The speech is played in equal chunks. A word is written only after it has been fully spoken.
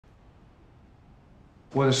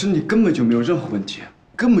我的身体根本就没有任何问题，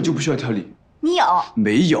根本就不需要调理。你有？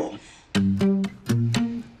没有。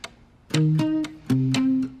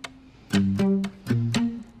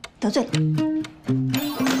得罪。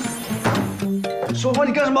说话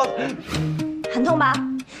你干什么？很痛吧？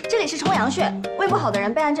这里是冲阳穴，胃不好的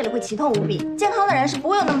人备案这里会奇痛无比，健康的人是不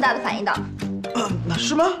会有那么大的反应的。那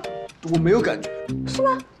是吗？我没有感觉。是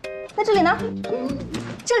吗？那这里呢？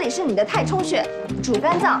这里是你的太冲穴，主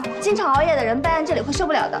肝脏，经常熬夜的人备案这里会受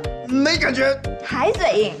不了的。没感觉。还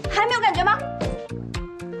嘴硬，还没有感觉吗？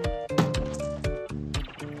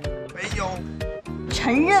没有。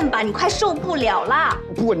承认吧，你快受不了啦！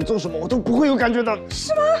不管你做什么，我都不会有感觉的。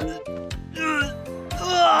是吗？天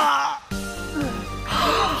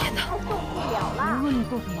哪，受不了啦！无论你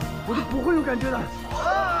做什么，我都不会有感觉的。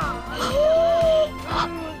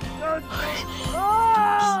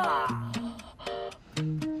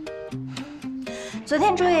昨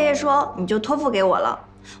天周爷爷说你就托付给我了，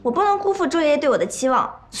我不能辜负周爷爷对我的期望，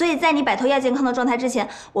所以在你摆脱亚健康的状态之前，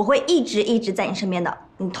我会一直在你身边的。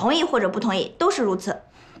你同意或者不同意都是如此。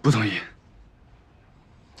不同意。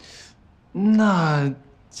那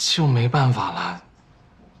就没办法了。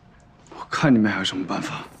我看你们还有什么办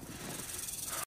法？